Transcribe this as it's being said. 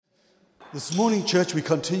This morning, church, we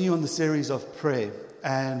continue on the series of prayer,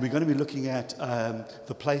 and we're going to be looking at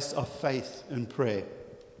the place of faith in prayer.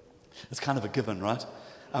 It's kind of a given, right?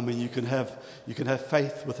 I mean, you can have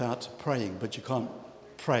faith without praying, but you can't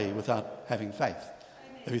pray without having faith,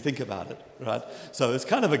 if you think about it, right? So it's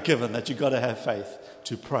kind of a given that you've got to have faith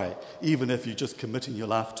to pray, even if you're just committing your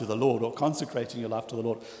life to the Lord or consecrating your life to the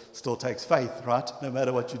Lord. Still takes faith, right? No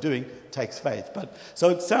matter what you're doing, it takes faith. But so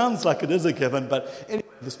it sounds like it is a given, but anyway,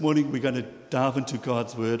 this morning we're going to dive into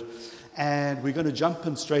God's Word, and we're going to jump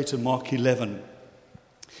in straight in Mark 11.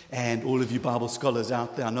 And all of you Bible scholars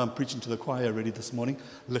out there, I know I'm preaching to the choir already this morning,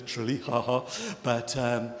 literally, but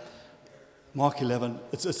Mark 11,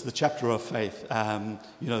 it's the chapter of faith,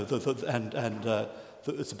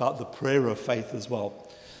 it's about the prayer of faith as well.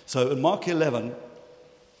 So in Mark 11,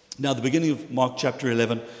 now the beginning of Mark chapter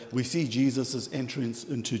 11, we see Jesus' entrance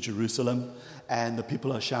into Jerusalem, and the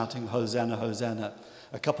people are shouting, Hosanna, Hosanna.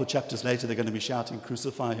 A couple of chapters later, they're going to be shouting,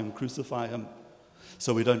 crucify him, crucify him.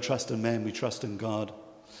 So we don't trust in man, we trust in God.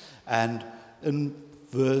 And in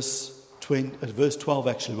verse 12,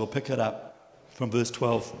 actually, we'll pick it up from verse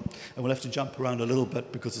 12. And we'll have to jump around a little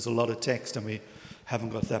bit because there's a lot of text and we haven't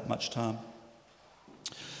got that much time.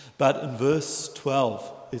 But in verse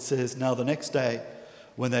 12, it says, now the next day,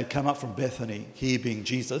 when they had come up from Bethany, he being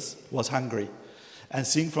Jesus, was hungry. And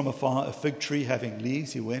seeing from afar a fig tree having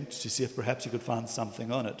leaves, he went to see if perhaps he could find something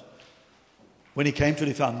on it. When he came to it,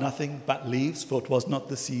 he found nothing but leaves, for it was not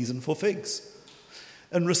the season for figs.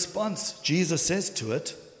 In response, Jesus says to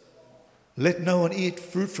it, let no one eat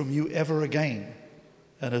fruit from you ever again.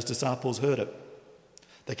 And his disciples heard it.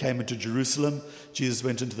 They came into Jerusalem. Jesus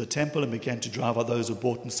went into the temple and began to drive out those who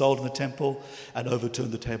bought and sold in the temple, and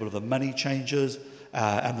overturned the table of the money changers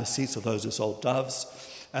and the seats of those who sold doves.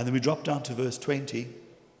 And then we drop down to verse 20,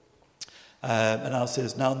 and now it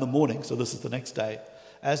says, now in the morning, so this is the next day,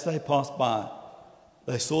 as they passed by,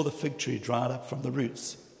 they saw the fig tree dried up from the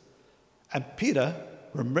roots. And Peter,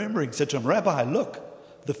 remembering, said to him, Rabbi,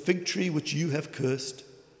 look, the fig tree which you have cursed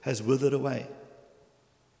has withered away.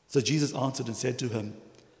 So Jesus answered and said to him,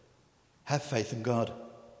 have faith in God.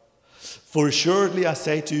 For assuredly I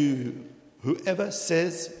say to you, whoever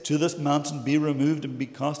says to this mountain, be removed and be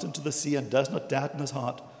cast into the sea, and does not doubt in his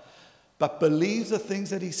heart, but believes the things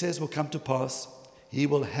that he says will come to pass, he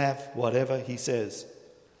will have whatever he says.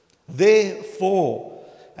 Therefore,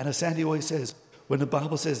 and as Sandy always says, when the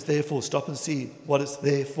Bible says therefore, stop and see what it's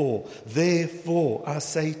there for. Therefore, I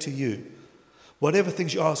say to you, whatever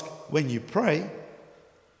things you ask when you pray,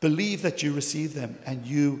 believe that you receive them and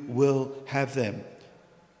you will have them.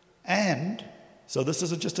 And so this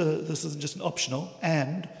isn't just an optional.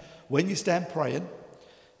 And when you stand praying,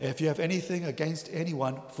 if you have anything against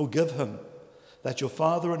anyone, forgive him, that your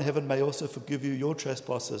Father in heaven may also forgive you your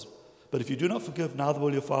trespasses. But if you do not forgive, neither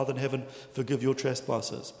will your Father in heaven forgive your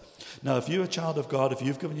trespasses. Now, if you're a child of God, if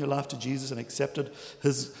you've given your life to Jesus and accepted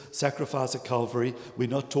his sacrifice at Calvary, we're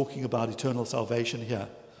not talking about eternal salvation here.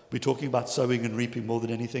 We're talking about sowing and reaping more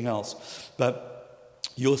than anything else. But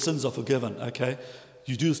your sins are forgiven, okay?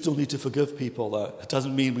 You do still need to forgive people, though. It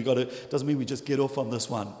doesn't mean we just get off on this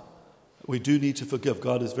one. We do need to forgive.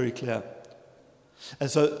 God is very clear.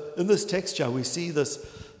 And so in this texture, we see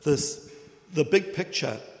the big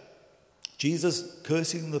picture. Jesus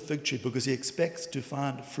cursing the fig tree because he expects to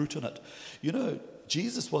find fruit in it. You know,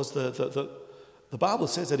 Jesus was the Bible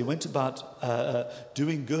says that he went about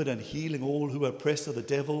doing good and healing all who were oppressed of the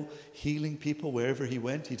devil, healing people wherever he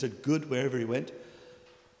went. He did good wherever he went.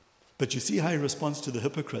 But you see how he responds to the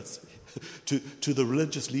hypocrites, to the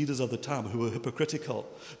religious leaders of the time who were hypocritical,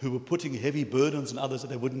 who were putting heavy burdens on others that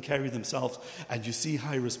they wouldn't carry themselves. And you see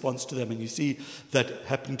how he responds to them. And you see that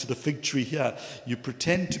happening to the fig tree here. You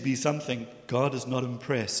pretend to be something, God is not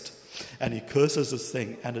impressed. And he curses this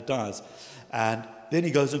thing, and it dies. And then he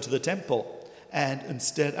goes into the temple, and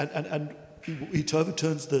instead, and he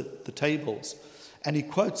overturns the tables. And he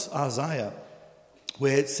quotes Isaiah,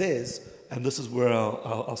 where it says, and this is where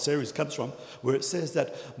our series comes from, where it says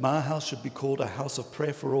that my house should be called a house of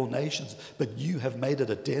prayer for all nations, but you have made it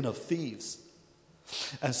a den of thieves.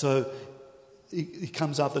 And so he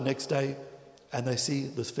comes out the next day, and they see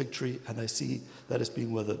this fig tree, and they see that it's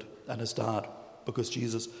been withered and it's died because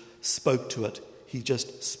Jesus spoke to it. He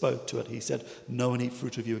just spoke to it. He said, no one eat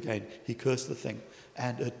fruit of you again. He cursed the thing,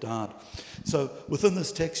 and it died. So within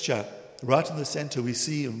this texture, right in the center, we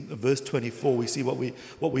see in verse 24, we see what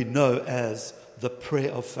we know as the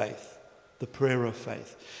prayer of faith. The prayer of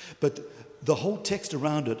faith. But the whole text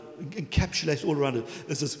around it, encapsulates all around it,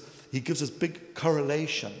 is this, he gives this big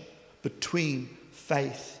correlation between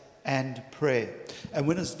faith and prayer. And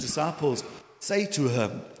when his disciples say to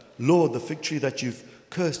him, Lord, the fig tree that you've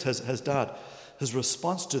cursed has died. His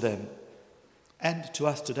response to them and to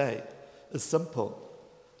us today is simple.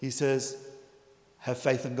 He says, have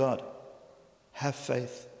faith in God. Have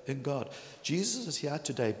faith in God. Jesus is here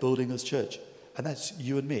today building his church, and that's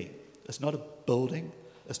you and me. It's not a building.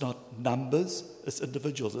 It's not numbers. It's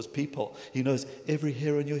individuals. It's people. He knows every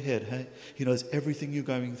hair on your head. Hey? He knows everything you're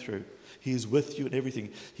going through. He is with you in everything.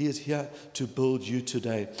 He is here to build you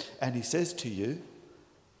today. And he says to you,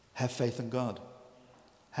 have faith in God.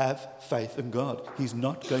 Have faith in God. He's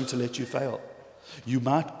not going to let you fail. You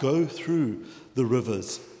might go through the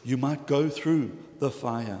rivers. You might go through the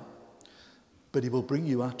fire. But he will bring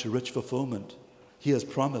you out to rich fulfillment. He has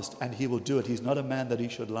promised, and he will do it. He's not a man that he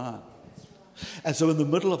should lie. And so in the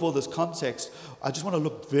middle of all this context, I just want to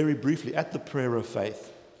look very briefly at the prayer of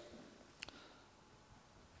faith.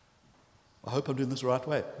 I hope I'm doing this the right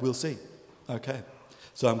way. We'll see. Okay.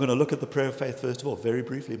 So I'm going to look at the prayer of faith first of all, very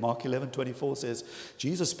briefly. Mark 11:24 says,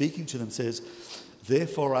 Jesus speaking to them says,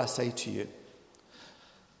 therefore I say to you.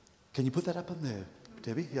 Can you put that up on there,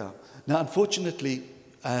 Debbie? Yeah. Now, unfortunately,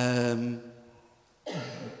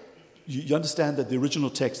 you understand that the original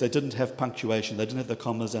text, they didn't have punctuation. They didn't have the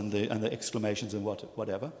commas and the exclamations and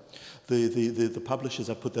whatever. The publishers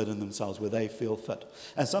have put that in themselves where they feel fit.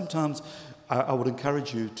 And sometimes I would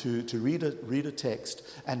encourage you to read a text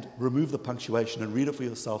and remove the punctuation and read it for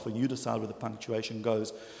yourself, and you decide where the punctuation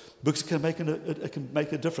goes. Because it can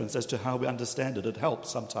make a difference as to how we understand it. It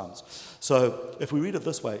helps sometimes. So if we read it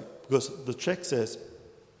this way, because the text says,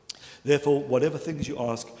 therefore, whatever things you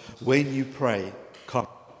ask when you pray,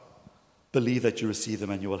 believe that you receive them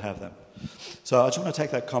and you will have them. So I just want to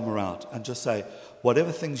take that comma out and just say,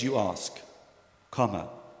 whatever things you ask, comma.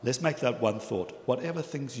 Let's make that one thought. Whatever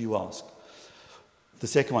things you ask. The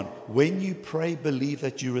second one, when you pray, believe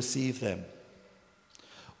that you receive them.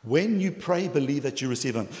 When you pray, believe that you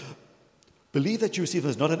receive them. Believe that you receive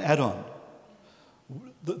them is not an add-on.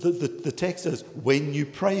 The text is, when you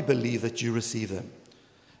pray, believe that you receive them.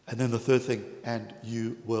 And then the third thing, and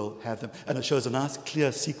you will have them. And it shows a nice,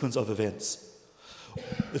 clear sequence of events.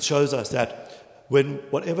 It shows us that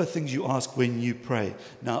whatever things you ask when you pray,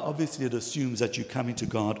 now obviously it assumes that you're coming to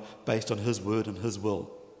God based on his word and his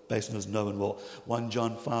will, based on his known will. 1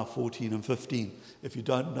 John 5:14 and 15. If you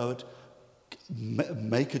don't know it,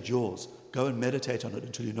 make it yours. Go and meditate on it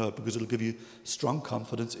until you know it, because it'll give you strong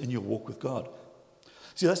confidence in your walk with God.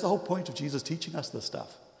 See, that's the whole point of Jesus teaching us this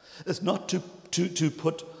stuff. It's not to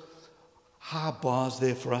put high bars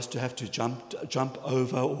there for us to have to jump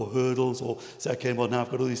over, or hurdles, or say, okay, well, now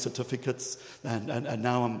I've got all these certificates and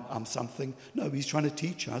now I'm something. No, he's trying to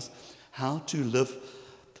teach us how to live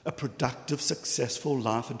a productive, successful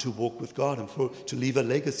life and to walk with God and to leave a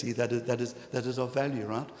legacy that is of value,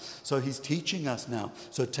 right? So he's teaching us now.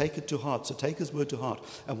 So take it to heart. So take his word to heart.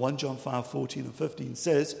 And 1 John 5:14 and 15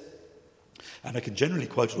 says, and I can generally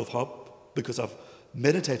quote it off heart because I've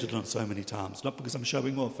meditated on it so many times, not because I'm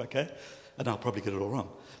showing off, okay? And I'll probably get it all wrong.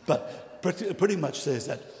 But it pretty much says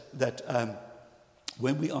that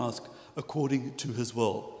when we ask according to his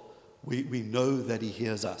will, we know that he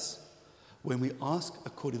hears us. When we ask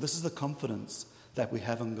this is the confidence that we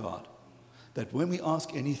have in God, that when we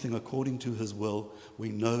ask anything according to his will, we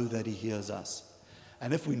know that he hears us.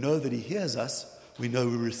 And if we know that he hears us, we know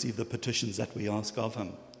we receive the petitions that we ask of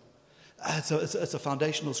him. So it's a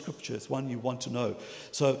foundational scripture. It's one you want to know.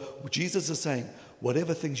 So Jesus is saying,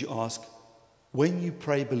 whatever things you ask, when you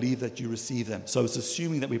pray, believe that you receive them. So it's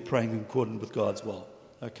assuming that we're praying in accordance with God's will.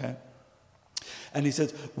 Okay? And he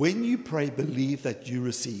says, when you pray, believe that you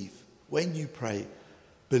receive. When you pray,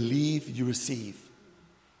 believe you receive.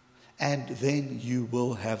 And then you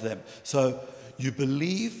will have them. So you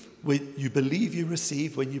believe you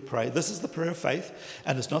receive when you pray. This is the prayer of faith.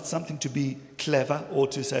 And it's not something to be clever or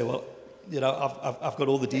to say, well, I've got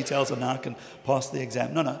all the details and now I can pass the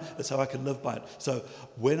exam. No, that's how I can live by it. So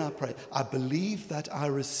when I pray, I believe that I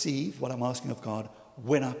receive what I'm asking of God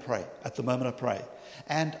when I pray, at the moment I pray.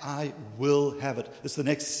 And I will have it. It's the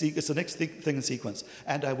next thing in sequence.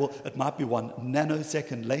 And I will, it might be 1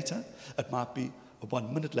 nanosecond later. It might be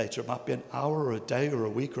 1 minute later. It might be an hour or a day or a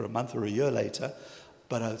week or a month or a year later.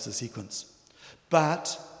 But it's a sequence.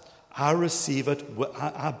 But I receive it.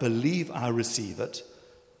 I believe I receive it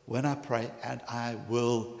when I pray, and I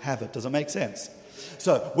will have it. Does it make sense?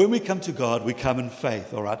 So when we come to God, we come in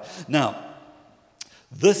faith, all right? Now,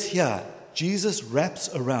 this here, Jesus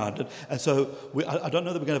wraps around it. And so I don't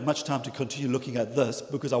know that we're going to have much time to continue looking at this,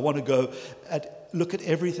 because I want to look at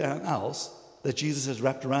everything else that Jesus has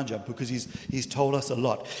wrapped around you, because he's told us a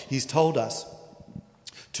lot. He's told us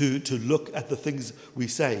to look at the things we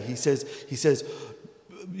say. He says,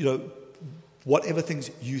 whatever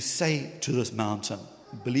things you say to this mountain,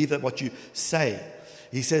 Believe that what you say.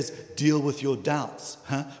 He says, deal with your doubts.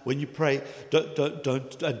 When you pray,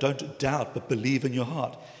 don't doubt, but believe in your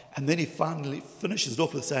heart. And then he finally finishes it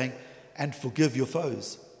off with saying, and forgive your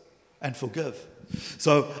foes. And forgive.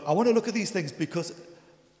 So I want to look at these things because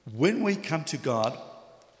when we come to God,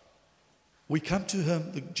 we come to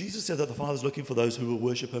him. Jesus said that the Father is looking for those who will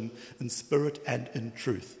worship him in spirit and in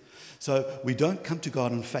truth. So we don't come to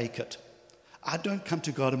God and fake it. I don't come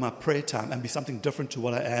to God in my prayer time and be something different to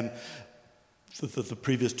what I am the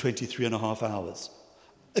previous 23 and a half hours.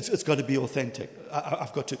 It's got to be authentic.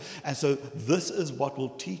 I've got to. And so this is what will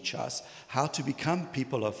teach us how to become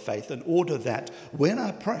people of faith in order that when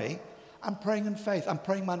I pray, I'm praying in faith. I'm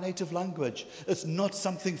praying my native language. It's not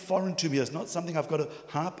something foreign to me. It's not something I've got to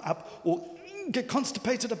harp up or get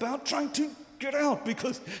constipated about trying to get out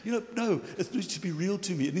because, no, it needs to be real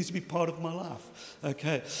to me. It needs to be part of my life.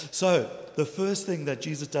 Okay, so the first thing that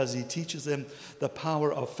Jesus does, he teaches them the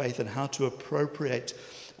power of faith and how to appropriate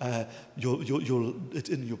it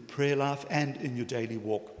in your prayer life and in your daily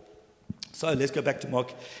walk. So let's go back to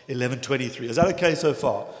Mark 11:23. Is that okay so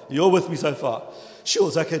far? You're with me so far? Sure,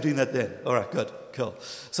 it's okay doing that then. All right, good, cool.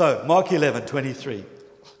 So Mark 11:23.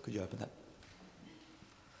 Could you open that?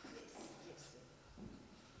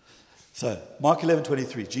 So Mark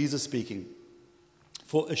 11:23, Jesus speaking.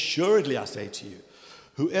 For assuredly I say to you,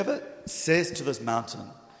 whoever says to this mountain,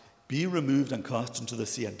 be removed and cast into the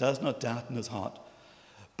sea, and does not doubt in his heart,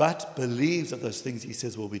 but believes that those things he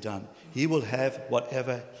says will be done, he will have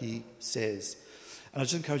whatever he says. And I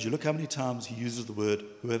just encourage you, look how many times he uses the word,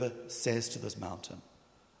 whoever says to this mountain.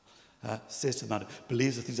 Says to the mountain,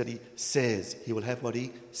 believes the things that he says, he will have what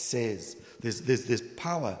he says. There's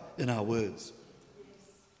power in our words.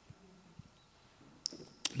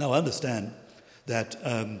 Now I understand that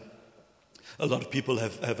a lot of people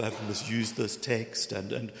have misused this text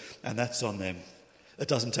and that's on them. It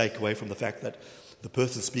doesn't take away from the fact that the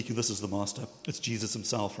person speaking, this is the master. It's Jesus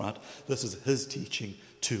himself, right? This is his teaching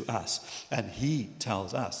to us. And he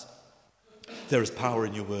tells us, there is power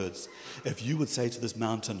in your words. If you would say to this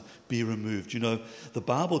mountain, be removed. The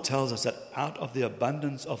Bible tells us that out of the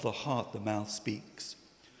abundance of the heart, the mouth speaks.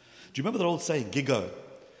 Do you remember that old saying, gigo?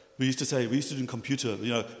 We used to do in computer,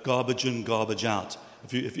 garbage in, garbage out.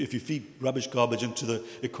 If you feed rubbish garbage into the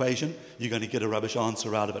equation, you're going to get a rubbish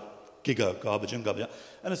answer out of it. Gigo, garbage in, garbage out.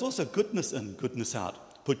 And it's also goodness in, goodness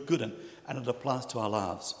out. Put good in. And it applies to our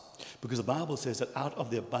lives. Because the Bible says that out of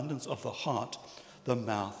the abundance of the heart, the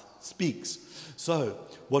mouth speaks. So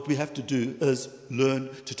what we have to do is learn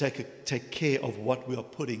to take care of what we are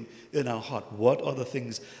putting in our heart. What are the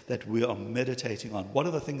things that we are meditating on? What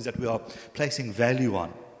are the things that we are placing value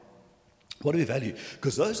on? What do we value?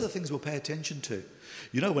 Because those are the things we'll pay attention to.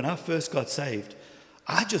 When I first got saved,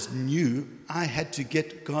 I just knew I had to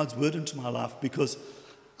get God's word into my life because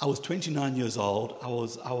I was 29 years old. I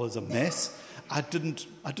was a mess. I didn't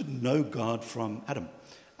know God from Adam,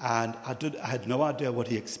 and I had no idea what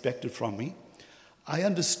he expected from me. I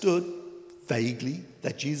understood vaguely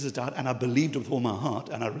that Jesus died, and I believed with all my heart,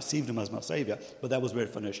 and I received him as my Savior. But that was where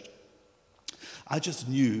it finished. I just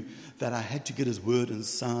knew that I had to get his word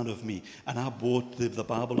inside of me. And I bought the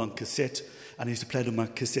Bible on cassette, and I used to play it on my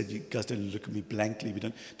cassette. You guys don't look at me blankly. We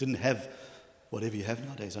didn't have whatever you have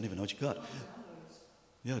nowadays. I don't even know what you got.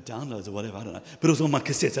 Yeah, downloads or whatever, I don't know. But it was on my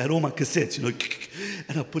cassettes. I had all my cassettes,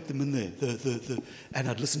 and I put them in there. And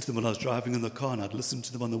I'd listen to them when I was driving in the car, and I'd listen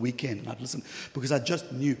to them on the weekend, and I'd listen because I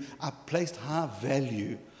just knew I placed high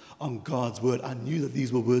value on God's word. I knew that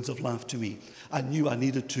these were words of life to me. I knew I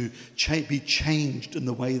needed to be changed in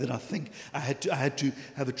the way that I think. I had to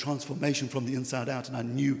have a transformation from the inside out, and I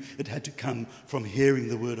knew it had to come from hearing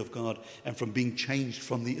the word of God and from being changed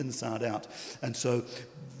from the inside out. And so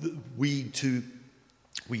we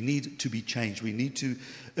need to be changed. We need to,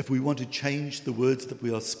 if we want to change the words that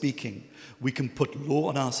we are speaking, we can put law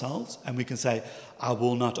on ourselves and we can say, I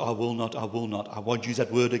will not, I will not, I will not. I won't use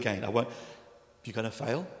that word again. I won't. You're going to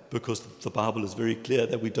fail because the Bible is very clear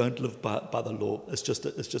that we don't live by the law. It's just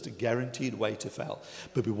a guaranteed way to fail.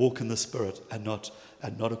 But we walk in the Spirit and not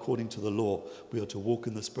according to the law. We are to walk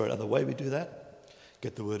in the Spirit. And the way we do that,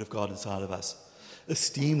 get the Word of God inside of us.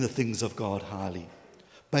 Esteem the things of God highly.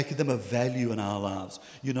 Making them a value in our lives.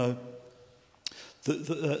 Where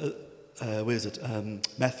is it?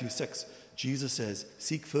 Matthew 6. Jesus says,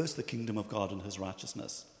 seek first the kingdom of God and his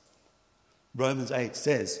righteousness. Romans 8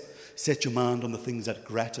 says, set your mind on the things that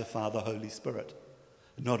gratify the Holy Spirit,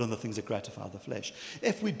 not on the things that gratify the flesh.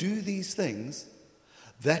 If we do these things,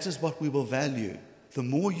 that is what we will value. The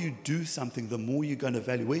more you do something, the more you're going to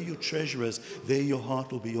value. Where your treasure is, there your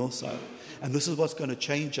heart will be also. And this is what's going to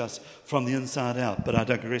change us from the inside out. But I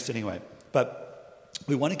digress anyway. But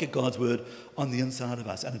We want to get God's word on the inside of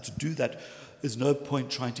us. And to do that, there's no point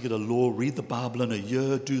trying to get a law, read the Bible in a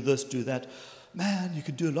year, do this, do that. Man, you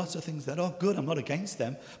can do lots of things that are good. I'm not against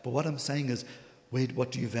them. But what I'm saying is,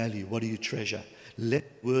 what do you value? What do you treasure?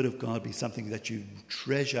 Let the word of God be something that you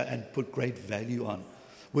treasure and put great value on.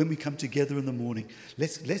 When we come together in the morning,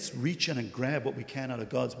 let's reach in and grab what we can out of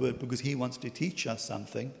God's word, because he wants to teach us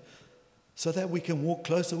something so that we can walk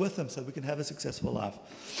closer with him, so we can have a successful life.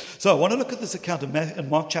 So I want to look at this account in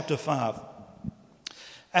Mark chapter 5.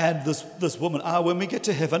 And this woman, when we get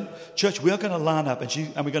to heaven, church, we are going to line up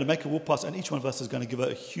and we're going to make a walk past, and each one of us is going to give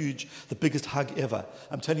her the biggest hug ever.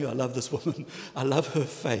 I'm telling you, I love this woman. I love her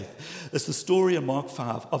faith. It's the story in Mark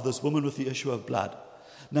 5 of this woman with the issue of blood.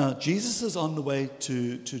 Now, Jesus is on the way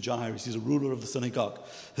to Jairus. He's a ruler of the synagogue.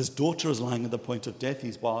 His daughter is lying at the point of death.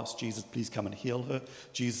 He's asked Jesus, please come and heal her.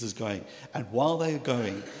 Jesus is going. And while they're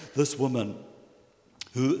going, this woman,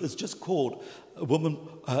 who is just called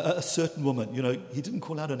a certain woman, he didn't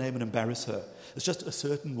call out her name and embarrass her. It's just a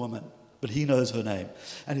certain woman, but he knows her name.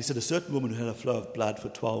 And he said a certain woman who had a flow of blood for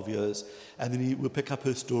 12 years. And then we'll pick up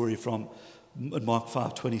her story from Mark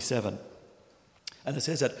 5:27. And it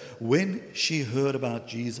says that when she heard about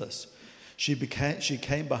Jesus, she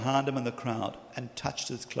came behind him in the crowd and touched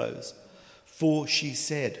his clothes. For she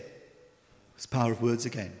said, this power of words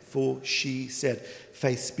again, for she said,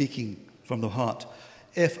 faith speaking from the heart,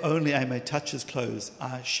 if only I may touch his clothes,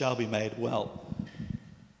 I shall be made well.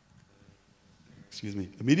 Excuse me.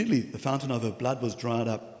 Immediately the fountain of her blood was dried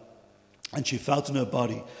up, and she felt in her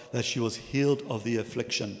body that she was healed of the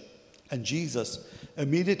affliction. And Jesus,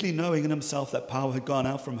 immediately knowing in himself that power had gone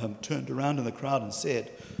out from him, turned around in the crowd and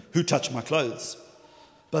said, who touched my clothes?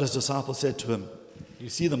 But his disciples said to him, you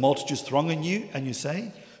see the multitudes thronging you, and you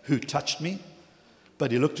say, who touched me?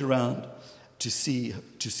 But he looked around to see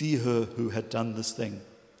her who had done this thing.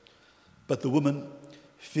 But the woman,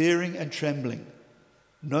 fearing and trembling,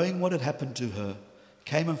 knowing what had happened to her,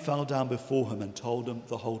 came and fell down before him and told him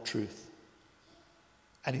the whole truth.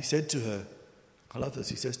 And he said to her, I love this,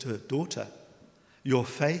 he says to her, daughter, your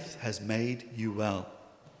faith has made you well.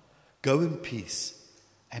 Go in peace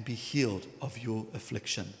and be healed of your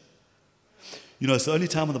affliction. It's the only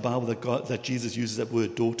time in the Bible that Jesus uses that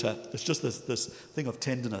word daughter. It's just this thing of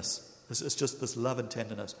tenderness. It's just this love and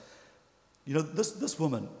tenderness. This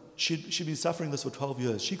woman, she'd been suffering this for 12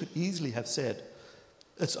 years. She could easily have said,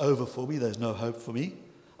 it's over for me, there's no hope for me.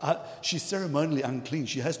 She's ceremonially unclean.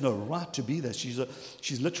 She has no right to be there.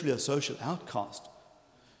 She's literally a social outcast.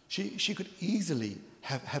 She could easily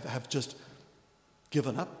have just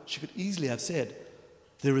given up. She could easily have said,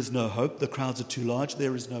 there is no hope, the crowds are too large,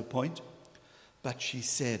 there is no point. But she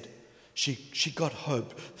said, she got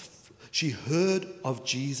hope. She heard of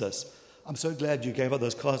Jesus. I'm so glad you gave out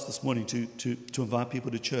those cards this morning to invite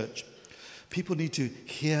people to church. People need to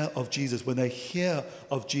hear of Jesus. When they hear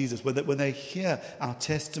of Jesus, when they hear our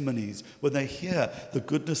testimonies, when they hear the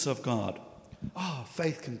goodness of God,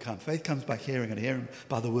 faith can come. Faith comes by hearing, and hearing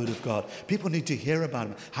by the word of God. People need to hear about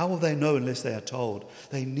him. How will they know unless they are told?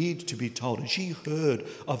 They need to be told. And she heard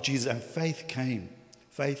of Jesus, and faith came.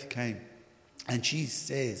 Faith came. And she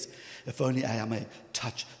says, if only I may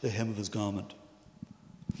touch the hem of his garment.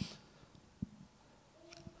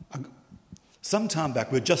 Some time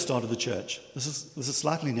back, we had just started the church. This is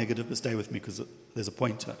slightly negative, but stay with me because there's a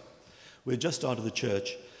point to it. We had just started the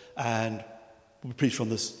church, and we preached from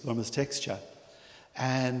this texture.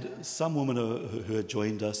 And some woman who had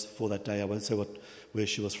joined us for that day, I won't say where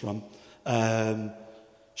she was from,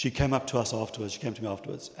 she came up to us afterwards. She came to me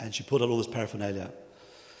afterwards, and she pulled out all this paraphernalia.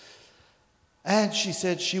 And she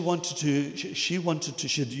said she wanted to,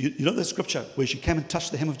 the scripture where she came and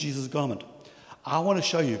touched the hem of Jesus' garment. I want to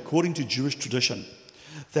show you, according to Jewish tradition,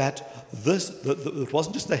 that it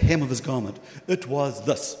wasn't just the hem of his garment, it was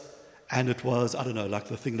this. And it was, I don't know, like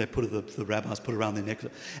the thing the rabbis put around their neck.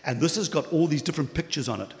 And this has got all these different pictures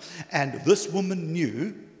on it. And this woman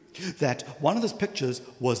knew that one of those pictures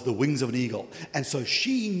was the wings of an eagle. And so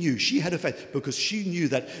she had a faith, because she knew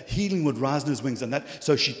that healing would rise in his wings.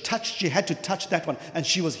 So she had to touch that one, and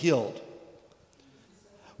she was healed.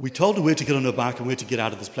 We told her where to get on her bike and where to get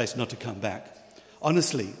out of this place, not to come back.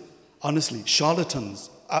 Honestly,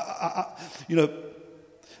 charlatans. Let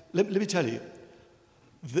me tell you,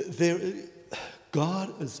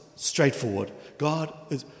 God is straightforward. God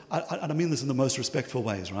is, and I mean this in the most respectful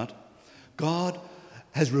ways, right? God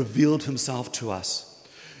has revealed himself to us.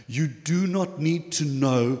 You do not need to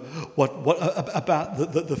know what about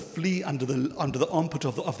the flea under the armpit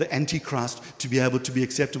of the Antichrist to be able to be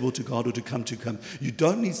acceptable to God or to come to Him. You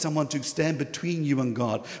don't need someone to stand between you and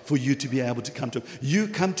God for you to be able to come to Him. You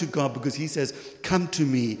come to God because He says, come to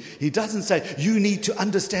me. He doesn't say, you need to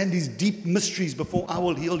understand these deep mysteries before I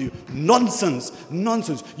will heal you. Nonsense.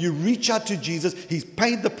 You reach out to Jesus. He's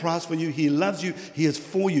paid the price for you. He loves you. He is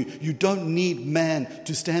for you. You don't need man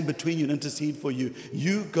to stand between you and intercede for you.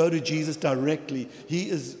 You go to Jesus directly. He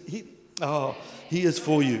is for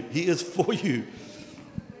you. He is for you.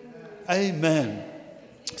 Amen.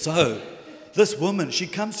 So, this woman, she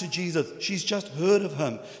comes to Jesus. She's just heard of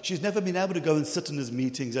Him. She's never been able to go and sit in His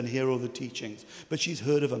meetings and hear all the teachings. But she's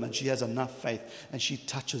heard of Him and she has enough faith and she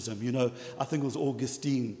touches Him. You know, I think it was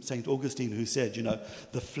St. Augustine who said, you know,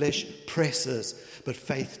 the flesh presses, but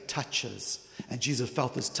faith touches. And Jesus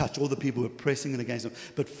felt this touch. All the people were pressing it against Him.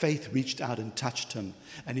 But faith reached out and touched Him.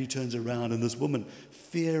 And He turns around and this woman,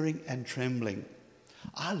 fearing and trembling.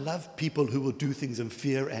 I love people who will do things in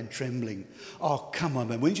fear and trembling. Oh, come on,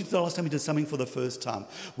 man. When did the last time you did something for the first time?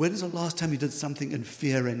 When is the last time you did something in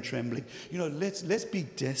fear and trembling? You know, let's be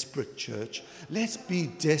desperate, church. Let's be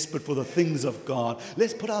desperate for the things of God.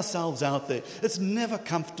 Let's put ourselves out there. It's never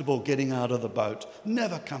comfortable getting out of the boat.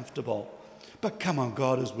 Never comfortable. But come on,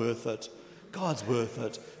 God is worth it. God's worth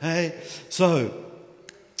it. Hey? So,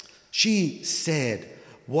 she said,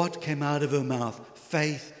 what came out of her mouth?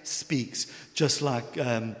 Faith speaks. Just like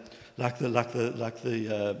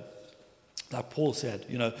Paul said,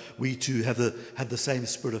 you know, we too have the same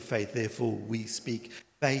spirit of faith, therefore we speak.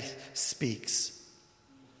 Faith speaks.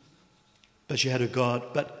 But she had a guard.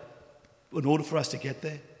 But in order for us to get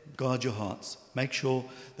there, guard your hearts. Make sure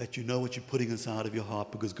that you know what you're putting inside of your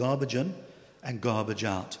heart, because garbage in and garbage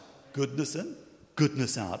out. Goodness in,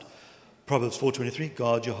 goodness out. Proverbs 4:23,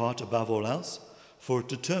 guard your heart above all else, for it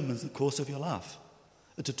determines the course of your life.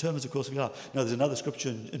 It determines the course of your life. Now, there's another scripture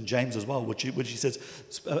in James as well, which he says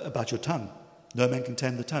about your tongue. No man can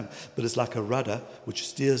tame the tongue, but it's like a rudder which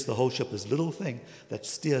steers the whole ship. This little thing that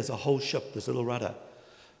steers a whole ship, this little rudder.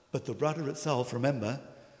 But the rudder itself, remember,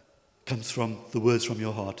 comes from the words from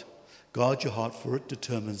your heart. Guard your heart, for it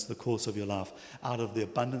determines the course of your life. Out of the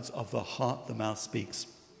abundance of the heart, the mouth speaks.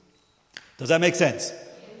 Does that make sense?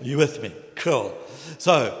 Are you with me? Cool.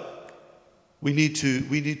 So we need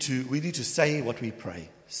to say what we pray.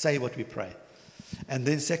 Say what we pray. And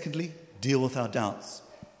then secondly, deal with our doubts.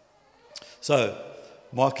 So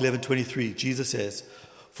Mark 11:23, Jesus says,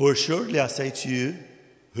 for assuredly I say to you,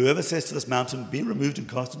 whoever says to this mountain, be removed and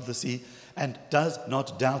cast into the sea, and does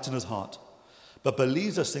not doubt in his heart, but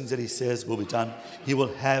believes those things that he says will be done, he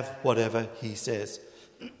will have whatever he says.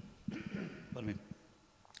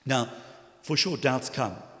 Now, for sure, doubts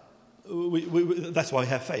come. That's why we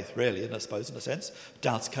have faith, really, and I suppose, in a sense.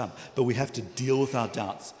 Doubts come. But we have to deal with our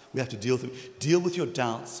doubts. We have to deal with your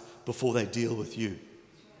doubts before they deal with you.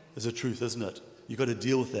 It's the truth, isn't it? You've got to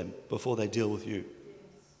deal with them before they deal with you.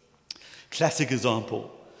 Classic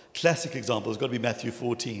example has got to be Matthew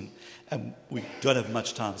 14. And we don't have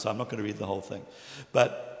much time, so I'm not going to read the whole thing.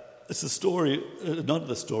 But it's a story, not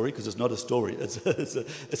the story, because it's not a story.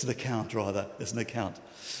 It's an account, rather. It's an account.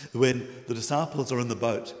 When the disciples are in the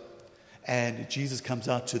boat, and Jesus comes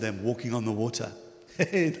out to them walking on the water.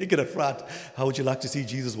 They get a fright. How would you like to see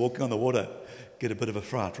Jesus walking on the water? Get a bit of a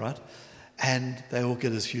fright, right? And they all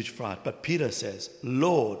get this huge fright. But Peter says,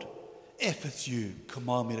 Lord, if it's you,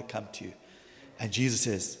 command me to come to you. And Jesus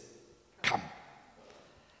says, come.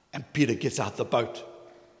 And Peter gets out the boat.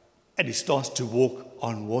 And he starts to walk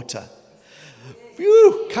on water.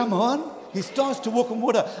 Phew, come on. He starts to walk on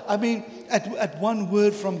water. I mean, at one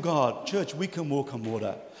word from God, church, we can walk on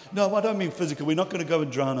water. No, I don't mean physical. We're not going to go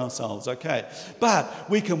and drown ourselves, okay? But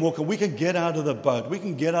we can walk, and we can get out of the boat. We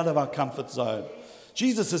can get out of our comfort zone.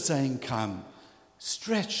 Jesus is saying, come.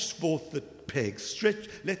 Stretch forth the pegs.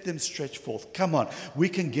 Let them stretch forth. Come on. We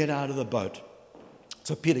can get out of the boat.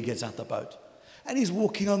 So Peter gets out the boat, and he's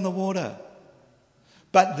walking on the water.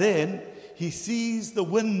 But then he sees the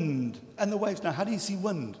wind and the waves. Now, how do you see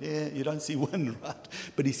wind? Yeah, you don't see wind, right?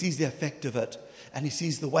 But he sees the effect of it. And he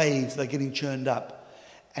sees the waves, they're getting churned up.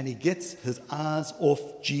 And he gets his eyes off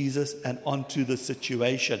Jesus and onto the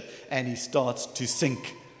situation. And he starts to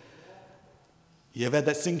sink. You ever had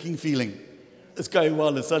that sinking feeling? It's going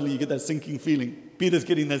well and suddenly you get that sinking feeling. Peter's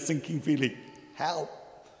getting that sinking feeling. Help!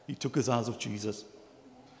 He took his eyes off Jesus.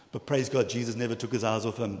 But praise God, Jesus never took his eyes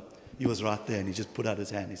off him. He was right there and he just put out his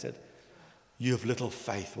hand. He said, you have little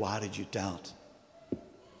faith. Why did you doubt?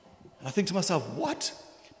 And I think to myself, what?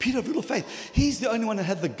 Peter of little faith. He's the only one that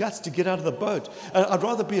had the guts to get out of the boat. I'd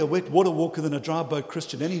rather be a wet water walker than a dry boat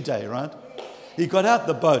Christian any day, right? He got out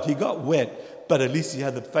the boat, he got wet, but at least he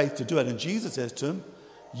had the faith to do it. And Jesus says to him,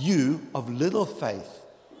 you of little faith.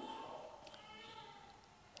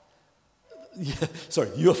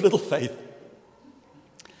 You of little faith.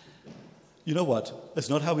 You know what? It's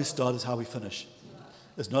not how we start, it's how we finish.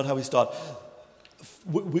 It's not how we start.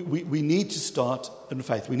 We need to start in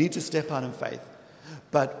faith. We need to step out in faith.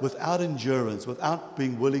 But without endurance, without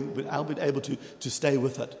being willing, without being able to stay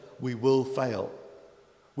with it, we will fail.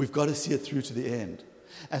 We've got to see it through to the end.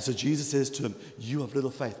 And so Jesus says to him, you of little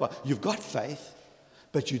faith. Well, you've got faith,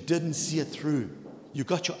 but you didn't see it through. You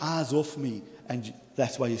got your eyes off me, and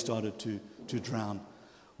that's why you started to drown.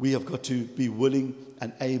 We have got to be willing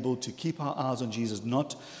and able to keep our eyes on Jesus,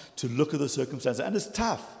 not to look at the circumstances. And it's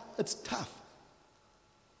tough. It's tough.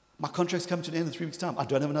 My contract's coming to an end in 3 weeks' time. I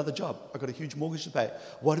don't have another job. I've got a huge mortgage to pay.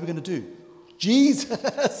 What are we going to do? Jesus.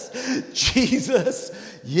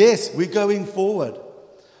 Yes, we're going forward.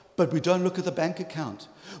 But we don't look at the bank account.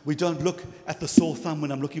 We don't look at the sore thumb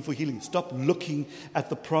when I'm looking for healing. Stop looking at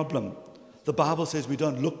the problem. The Bible says we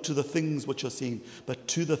don't look to the things which are seen, but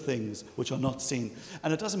to the things which are not seen.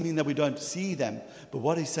 And it doesn't mean that we don't see them, but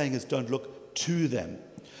what he's saying is don't look to them.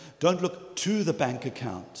 Don't look to the bank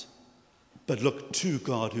account, but look to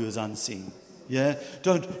God who is unseen. Yeah?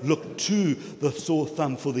 Don't look to the sore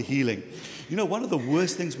thumb for the healing. You know, one of the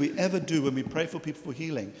worst things we ever do when we pray for people for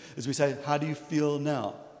healing is we say, how do you feel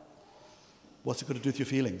now? What's it got to do with your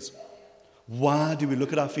feelings? Why do we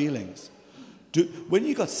look at our feelings? When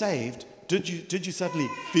you got saved, did you suddenly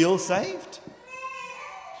feel saved?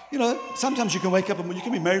 You know, sometimes you can wake up and you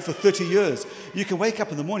can be married for 30 years. You can wake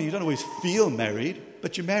up in the morning, you don't always feel married,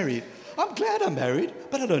 but you're married. I'm glad I'm married,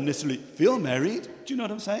 but I don't necessarily feel married. Do you know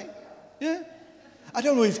what I'm saying? Yeah. I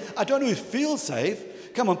don't always feel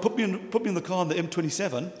saved. Come on, put me in the car on the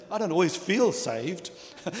M27. I don't always feel saved.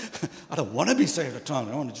 I don't want to be saved at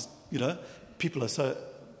times. I want to just, people it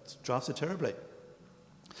drives so terribly.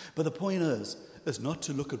 But the point is not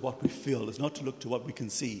to look at what we feel, it's not to look to what we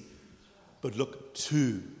can see, but look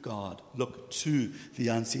to God, look to the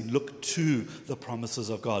unseen, look to the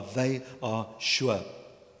promises of God. They are sure.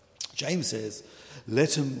 James says,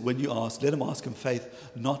 let him ask in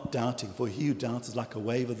faith, not doubting, for he who doubts is like a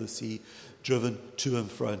wave of the sea, driven to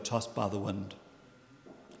and fro and tossed by the wind.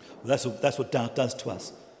 That's what doubt does to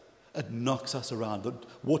us. It knocks us around. The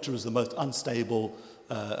water is the most unstable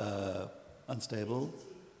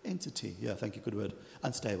entity. Yeah, thank you, good word.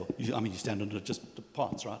 Unstable. You stand under just the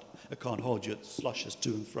parts, right? It can't hold you. It sloshes to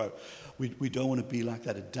and fro. We don't want to be like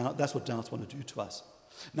that. That's what doubts want to do to us.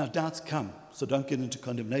 Now, doubts come, so don't get into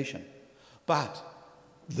condemnation. But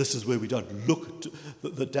this is where we don't look.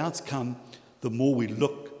 The doubts come the more we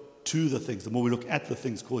look to the things, the more we look at the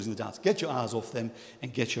things causing the doubts. Get your eyes off them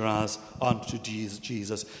and get your eyes onto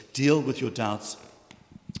Jesus. Deal with your doubts.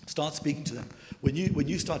 Start speaking to them. When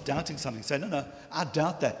you start doubting something, say, no, I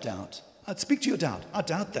doubt that doubt. I'd speak to your doubt. I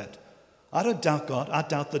doubt that. I don't doubt God. I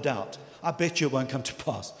doubt the doubt. I bet you it won't come to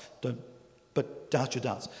pass. But doubt your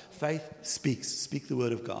doubts. Faith speaks. Speak the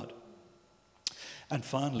word of God. And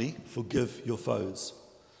finally, forgive your foes.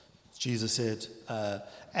 Jesus said,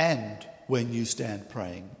 and when you stand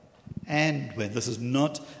praying, and when, this is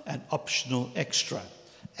not an optional extra,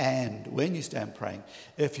 and when you stand praying,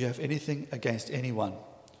 if you have anything against anyone,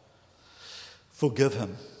 forgive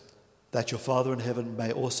him, that your Father in heaven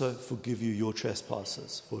may also forgive you your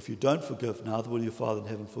trespasses. For if you don't forgive, neither will your Father in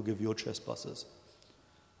heaven forgive your trespasses.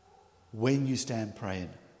 When you stand praying,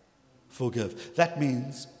 forgive. That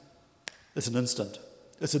means it's an instant.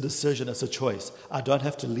 It's a decision. It's a choice. I don't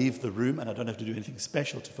have to leave the room and I don't have to do anything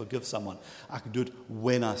special to forgive someone. I can do it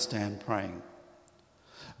when I stand praying.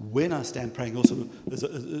 When I stand praying also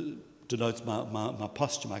denotes my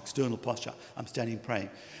posture, my external posture. I'm standing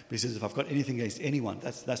praying. But he says if I've got anything against anyone,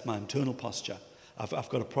 that's my internal posture. I've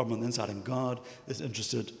got a problem on the inside, and God is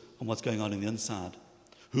interested in what's going on in the inside.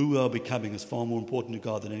 Who we are becoming is far more important to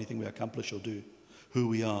God than anything we accomplish or do. Who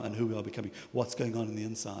we are and who we are becoming. What's going on in the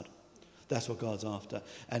inside. That's what God's after.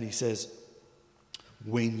 And he says,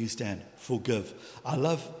 when you stand, forgive. I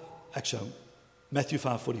love, actually, Matthew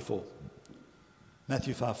 5:44.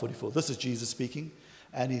 Matthew 5:44. This is Jesus speaking.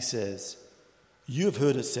 And he says, you have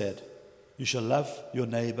heard it said, you shall love your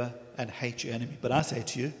neighbor and hate your enemy. But I say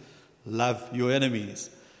to you, love your enemies.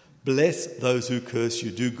 Bless those who curse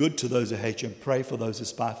you. Do good to those who hate you. And pray for those who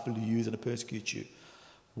spitefully use and persecute you.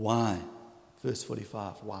 Why? Verse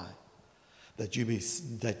 45. Why? That you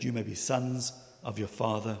may be sons of your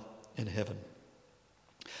Father in heaven.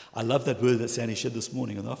 I love that word that Sandy shared this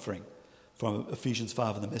morning in the offering from Ephesians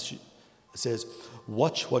 5 in the message. It says,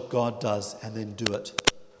 watch what God does and then do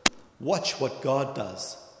it. Watch what God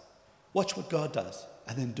does. Watch what God does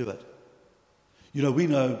and then do it. You know, we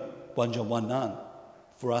know 1 John 1:9.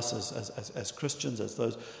 For us as Christians, as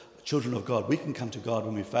those children of God, we can come to God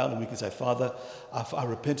when we fail and we can say, Father, I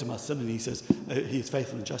repent of my sin. And he says he is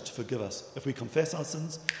faithful and just to forgive us. If we confess our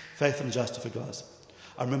sins, faithful and just to forgive us.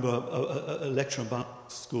 I remember a lecturer in Bible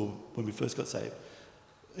school when we first got saved.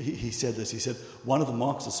 He said this. He said, one of the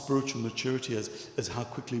marks of spiritual maturity is how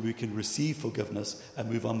quickly we can receive forgiveness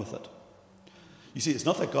and move on with it. You see, it's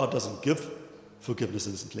not that God doesn't give forgiveness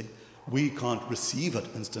instantly. We can't receive it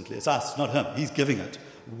instantly. It's us, not him. He's giving it.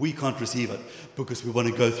 We can't receive it because we want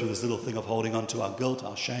to go through this little thing of holding on to our guilt,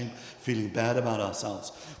 our shame, feeling bad about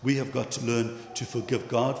ourselves. We have got to learn to forgive.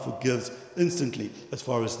 God forgives instantly. As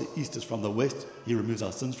far as the east is from the west, he removes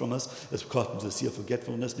our sins from us. As cast into the sea of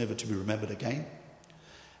forgetfulness, never to be remembered again.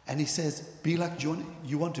 And he says, be like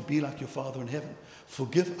you want to be like your Father in heaven.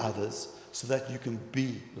 Forgive others so that you can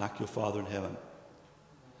be like your Father in heaven.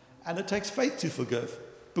 And it takes faith to forgive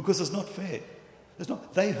because it's not fair.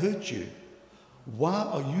 They hurt you. Why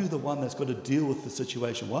are you the one that's got to deal with the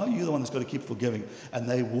situation? Why are you the one that's got to keep forgiving and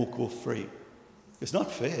they walk off free? It's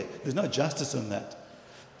not fair. There's no justice in that.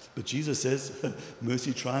 But Jesus says,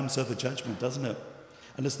 mercy triumphs over judgment, doesn't it?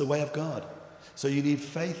 And it's the way of God. So you need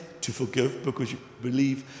faith to forgive because you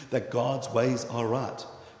believe that God's ways are right.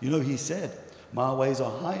 You know, he said, my ways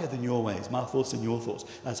are higher than your ways, my thoughts than your thoughts.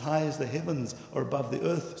 As high as the heavens are above the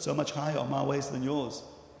earth, so much higher are my ways than yours.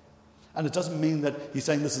 And it doesn't mean that he's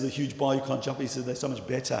saying this is a huge bar you can't jump. He says they're so much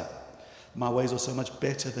better. My ways are so much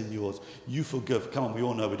better than yours. You forgive. Come on, we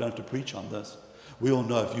all know we don't have to preach on this. We all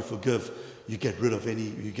know if you forgive, you get rid of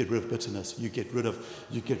bitterness, you get rid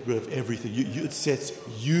of everything. It sets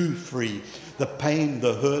you free. The pain,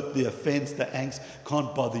 the hurt, the offense, the angst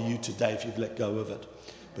can't bother you today if you've let go of it.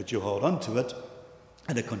 But you hold on to it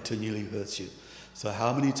and it continually hurts you. So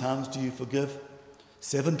how many times do you forgive?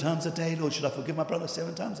 7 times a day, Lord. Should I forgive my brother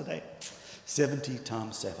 7 times a day? 70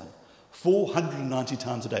 times 7. 490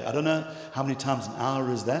 times a day. I don't know how many times an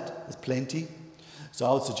hour is that. It's plenty. So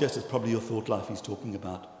I would suggest it's probably your thought life he's talking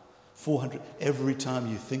about. 400. Every time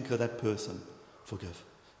you think of that person, forgive.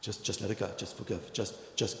 Just let it go. Just forgive.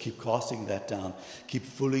 Just keep casting that down. Keep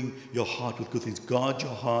filling your heart with good things. Guard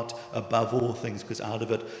your heart above all things because out of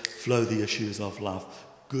it flow the issues of life.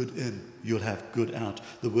 Good in, you'll have good out.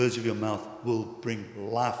 The words of your mouth will bring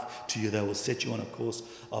life to you. They will set you on a course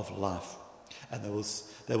of life. And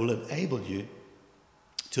they will enable you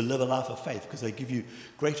to live a life of faith because they give you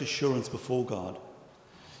great assurance before God.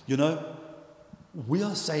 You know, we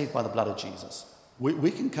are saved by the blood of Jesus.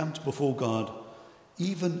 We can come before God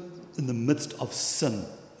even in the midst of sin,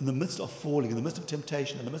 in the midst of falling, in the midst of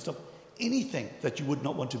temptation, in the midst of anything that you would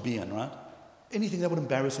not want to be in, right? Anything that would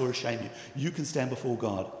embarrass or shame you, you can stand before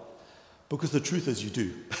God. Because the truth is you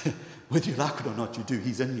do. Whether you like it or not, you do.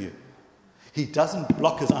 He's in you. He doesn't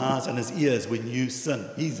block his eyes and his ears when you sin.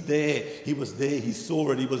 He's there. He was there. He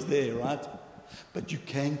saw it. He was there, right? But you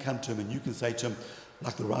can come to him and you can say to him,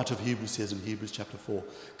 like the writer of Hebrews says in Hebrews chapter 4,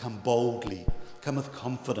 come boldly, come with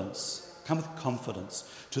confidence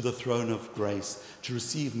to the throne of grace, to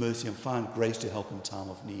receive mercy and find grace to help in time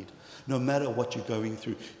of need. No matter what you're going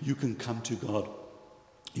through, you can come to God.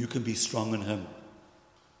 You can be strong in him.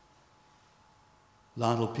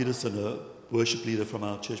 Lionel Peterson, a worship leader from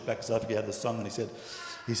our church back in South Africa, had this song and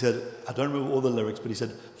he said, I don't remember all the lyrics, but he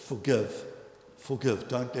said, forgive,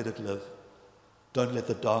 don't let it live. Don't let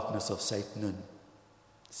the darkness of Satan in.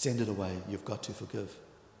 Send it away. You've got to forgive.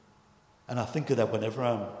 And I think of that whenever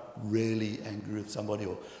I'm really angry with somebody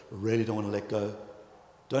or really don't want to let go.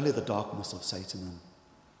 Don't let the darkness of Satan in.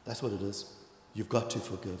 That's what it is. You've got to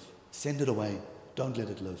forgive. Send it away. Don't let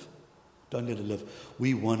it live. Don't let it live.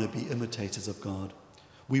 We want to be imitators of God.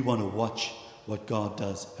 We want to watch what God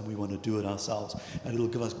does and we want to do it ourselves. And it'll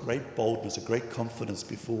give us great boldness, a great confidence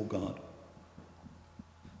before God.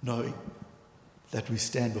 Knowing that we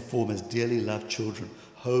stand before him as dearly loved children,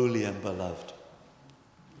 holy and beloved.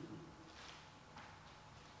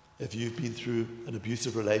 If you've been through an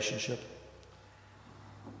abusive relationship,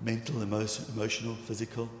 mental, emotional,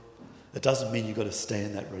 physical, it doesn't mean you've got to stay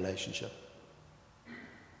in that relationship.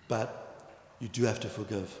 But you do have to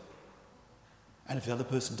forgive. And if the other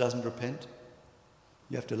person doesn't repent,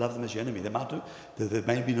 you have to love them as your enemy. There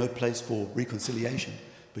may be no place for reconciliation,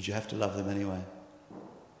 but you have to love them anyway.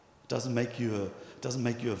 It doesn't make you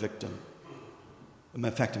a victim.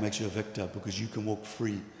 In fact, it makes you a victor because you can walk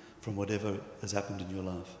free from whatever has happened in your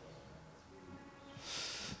life.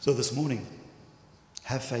 So this morning,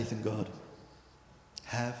 have faith in God.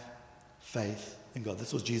 Have faith in God.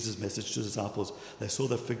 This was Jesus' message to the disciples. They saw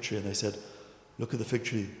the fig tree and they said, look at the fig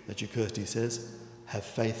tree that you cursed. He says, have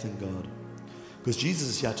faith in God. Because Jesus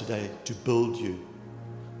is here today to build you,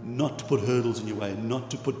 not to put hurdles in your way, not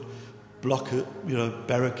to put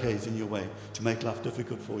barricades in your way to make life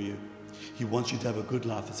difficult for you. He wants you to have a good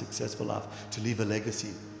life, a successful life, to leave a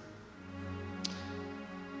legacy.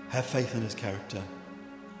 Have faith in his character.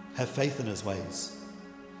 Have faith in his ways.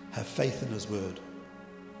 Have faith in his word.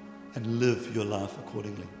 And live your life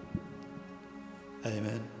accordingly.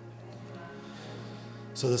 Amen.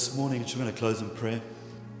 So this morning, I'm just going to close in prayer.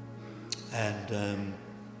 And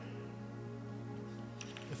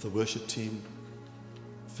if the worship team,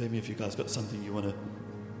 Femi, if you guys got something you want to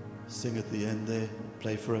sing at the end there,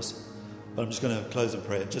 play for us. But I'm just going to close in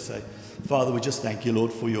prayer. Just say, Father, we just thank you,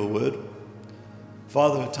 Lord, for your word.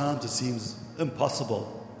 Father, at times it seems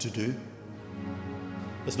impossible to do.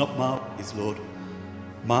 It's not my ways, Lord.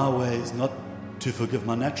 My way is not to forgive.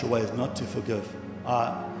 My natural way is not to forgive.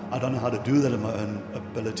 I don't know how to do that in my own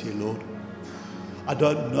ability, Lord. I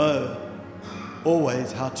don't know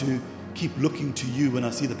always how to keep looking to you when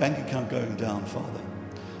I see the bank account going down, Father.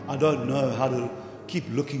 I don't know how to keep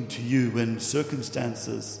looking to you when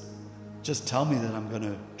circumstances just tell me that I'm going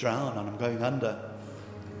to drown and I'm going under.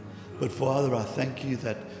 But Father, I thank you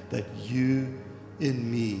that you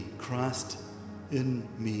in me, Christ in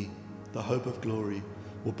me, the hope of glory,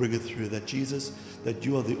 will bring it through. That Jesus, that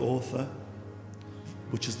you are the author,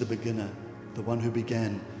 which is the beginner, the one who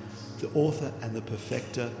began, the author and the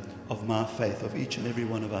perfecter of my faith, of each and every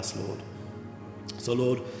one of us, Lord. So,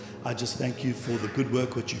 Lord, I just thank you for the good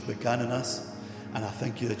work which you've begun in us, and I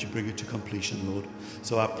thank you that you bring it to completion, Lord.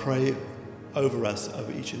 So I pray over us,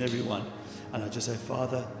 over each and every one, and I just say,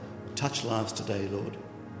 Father, touch lives today, Lord.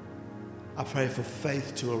 I pray for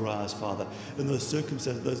faith to arise, Father, in those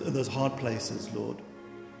circumstances, in those hard places, Lord,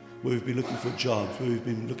 where we've been looking for jobs, where we've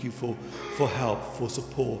been looking for help, for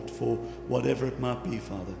support, for whatever it might be,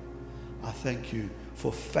 Father. I thank you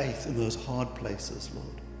for faith in those hard places,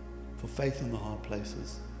 Lord, for faith in the hard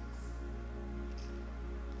places.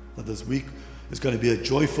 That this week is going to be a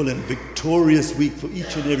joyful and victorious week for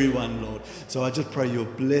each and every one, Lord. So I just pray your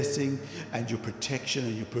blessing and your protection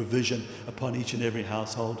and your provision upon each and every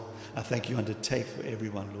household. I thank you undertake for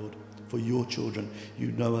everyone, Lord, for your children.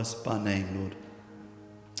 You know us by name, Lord.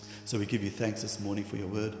 So we give you thanks this morning for your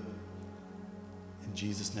word. In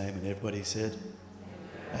Jesus' name, and everybody said,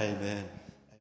 Amen.